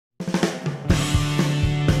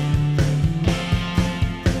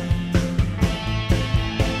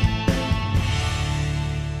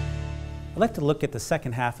like to look at the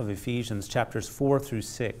second half of Ephesians, chapters 4 through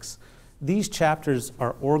 6. These chapters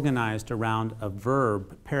are organized around a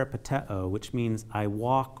verb, peripateo, which means I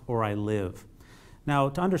walk or I live. Now,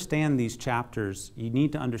 to understand these chapters, you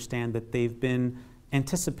need to understand that they've been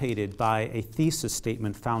anticipated by a thesis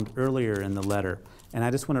statement found earlier in the letter. And I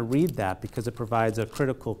just want to read that because it provides a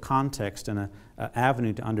critical context and an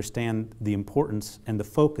avenue to understand the importance and the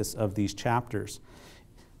focus of these chapters.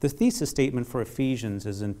 The thesis statement for Ephesians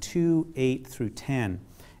is in 2:8 through 10.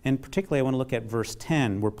 And particularly I want to look at verse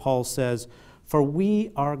 10, where Paul says, "For we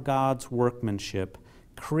are God's workmanship,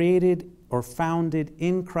 created or founded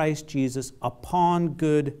in Christ Jesus upon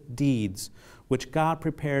good deeds, which God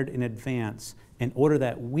prepared in advance in order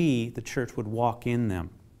that we, the church, would walk in them."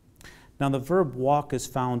 Now the verb walk is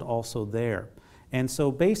found also there. And so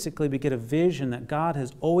basically we get a vision that God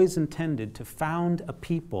has always intended to found a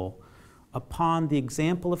people upon the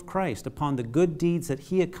example of Christ, upon the good deeds that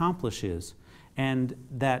He accomplishes, and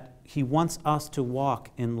that He wants us to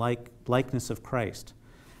walk in likeness of Christ.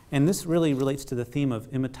 And this really relates to the theme of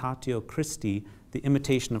imitatio Christi, the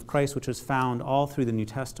imitation of Christ, which is found all through the New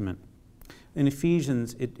Testament. In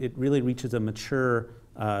Ephesians, it really reaches a mature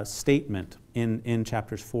statement in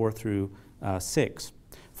chapters 4 through 6.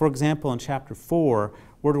 For example, in chapter 4,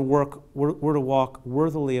 we're to walk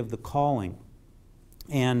worthily of the calling.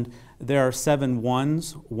 And there are 7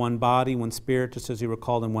 ones, one body, one spirit, just as you were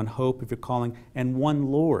called, and one hope of your calling, and one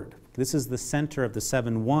Lord. This is the center of the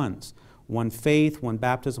 7 ones. One faith, one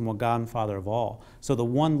baptism, one God and Father of all. So the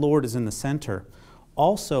one Lord is in the center.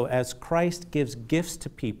 Also, as Christ gives gifts to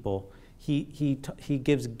people, He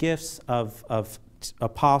gives gifts of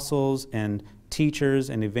apostles and teachers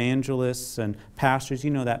and evangelists and pastors. You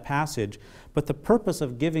know that passage. But the purpose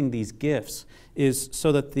of giving these gifts is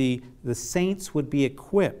so that the saints would be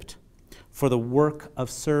equipped for the work of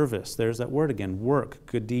service. There's that word again, work,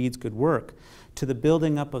 good deeds, good work, to the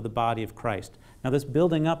building up of the body of Christ. Now this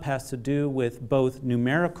building up has to do with both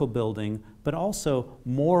numerical building, but also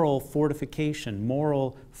moral fortification,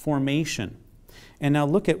 moral formation. And now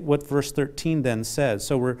look at what verse 13 then says.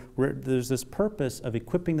 So there's this purpose of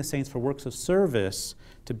equipping the saints for works of service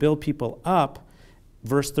to build people up.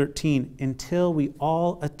 Verse 13, until we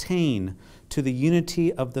all attain to the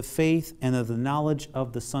unity of the faith and of the knowledge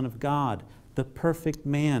of the Son of God, the perfect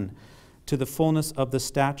man, to the fullness of the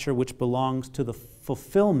stature which belongs to the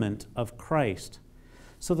fulfillment of Christ.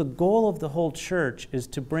 So the goal of the whole church is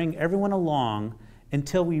to bring everyone along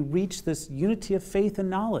until we reach this unity of faith and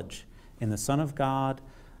knowledge in the Son of God,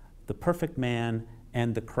 the perfect man,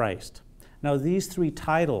 and the Christ. Now these 3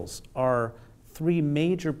 titles are 3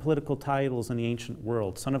 major political titles in the ancient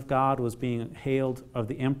world. Son of God was being hailed of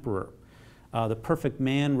the emperor. The perfect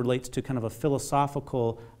man relates to kind of a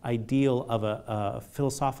philosophical ideal of a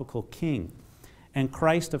philosophical king. And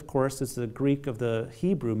Christ, of course, is the Greek of the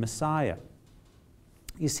Hebrew, Messiah.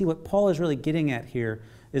 You see, what Paul is really getting at here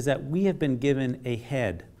is that we have been given a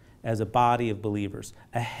head as a body of believers,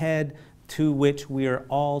 a head to which we are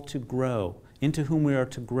all to grow, into whom we are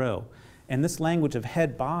to grow. And this language of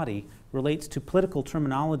head body relates to political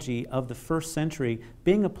terminology of the first century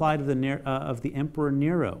being applied of the Emperor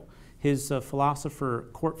Nero. His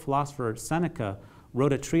court philosopher Seneca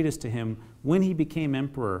wrote a treatise to him when he became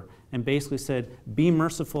emperor and basically said, "Be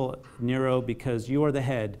merciful, Nero, because you are the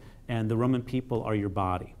head and the Roman people are your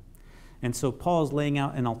body." And so Paul is laying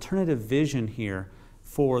out an alternative vision here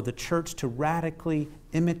for the church to radically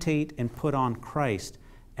imitate and put on Christ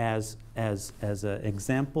as an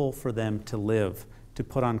example for them to live, to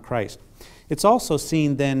put on Christ. It's also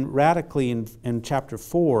seen then radically in chapter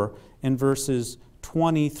 4 in verses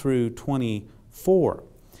 20 through 24.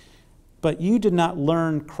 "But you did not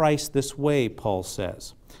learn Christ this way," Paul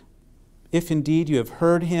says, "if indeed you have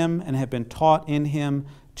heard Him and have been taught in Him,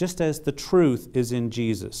 just as the truth is in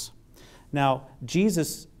Jesus." Now,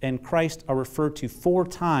 Jesus and Christ are referred to 4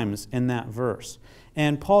 times in that verse.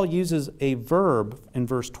 And Paul uses a verb in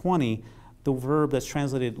verse 20, the verb that's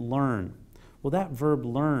translated learn. Well, that verb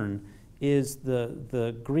learn is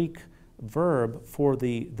the Greek verb for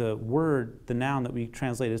the word, the noun that we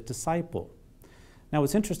translate as disciple. Now,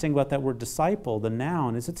 what's interesting about that word disciple, the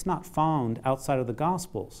noun, is it's not found outside of the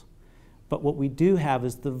Gospels. But what we do have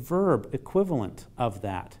is the verb equivalent of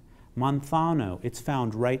that, manthano. It's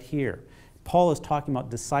found right here. Paul is talking about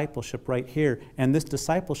discipleship right here, and this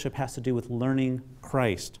discipleship has to do with learning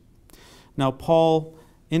Christ. Now, Paul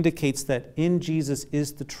indicates that in Jesus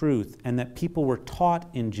is the truth, and that people were taught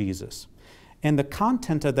in Jesus. And the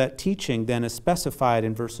content of that teaching then is specified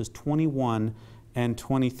in verses 21 and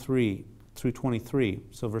 23 through 23.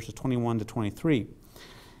 So verses 21 to 23.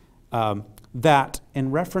 That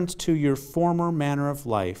in reference to your former manner of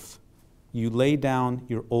life, You lay down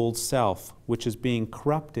your old self, which is being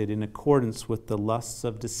corrupted in accordance with the lusts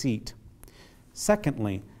of deceit.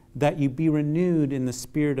 Secondly, that you be renewed in the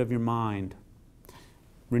spirit of your mind.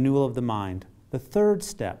 Renewal of the mind. The third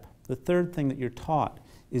step, the third thing that you're taught,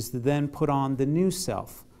 is to then put on the new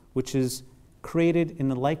self, which is created in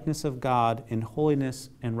the likeness of God in holiness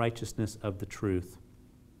and righteousness of the truth.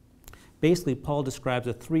 Basically, Paul describes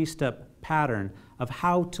a three-step pattern of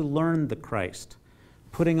how to learn the Christ: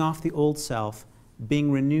 putting off the old self,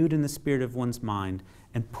 being renewed in the spirit of one's mind,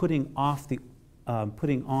 and putting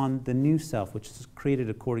on the new self, which is created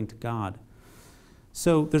according to God.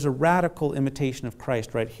 So there's a radical imitation of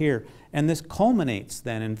Christ right here. And this culminates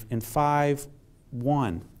then in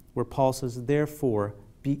 5:1, where Paul says, "Therefore,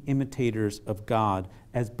 be imitators of God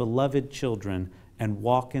as beloved children and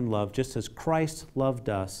walk in love, just as Christ loved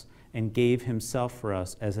us and gave himself for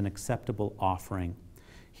us as an acceptable offering."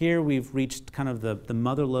 Here we've reached kind of the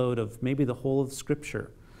mother lode of maybe the whole of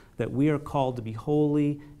Scripture, that we are called to be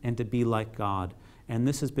holy and to be like God. And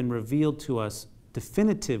this has been revealed to us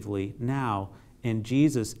definitively now in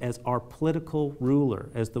Jesus as our political ruler,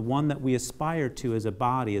 as the one that we aspire to as a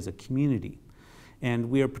body, as a community. And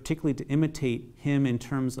we are particularly to imitate him in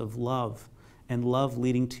terms of love, and love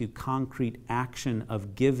leading to concrete action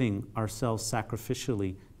of giving ourselves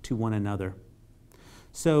sacrificially to one another.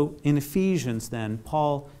 So in Ephesians then,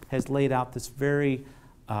 Paul has laid out this very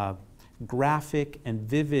graphic and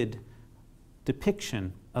vivid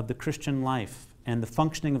depiction of the Christian life and the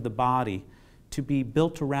functioning of the body to be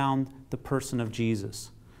built around the person of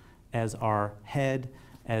Jesus as our head,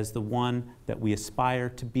 as the one that we aspire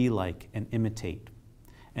to be like and imitate.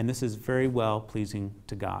 And this is very well pleasing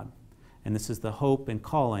to God. And this is the hope and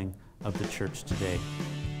calling of the church today.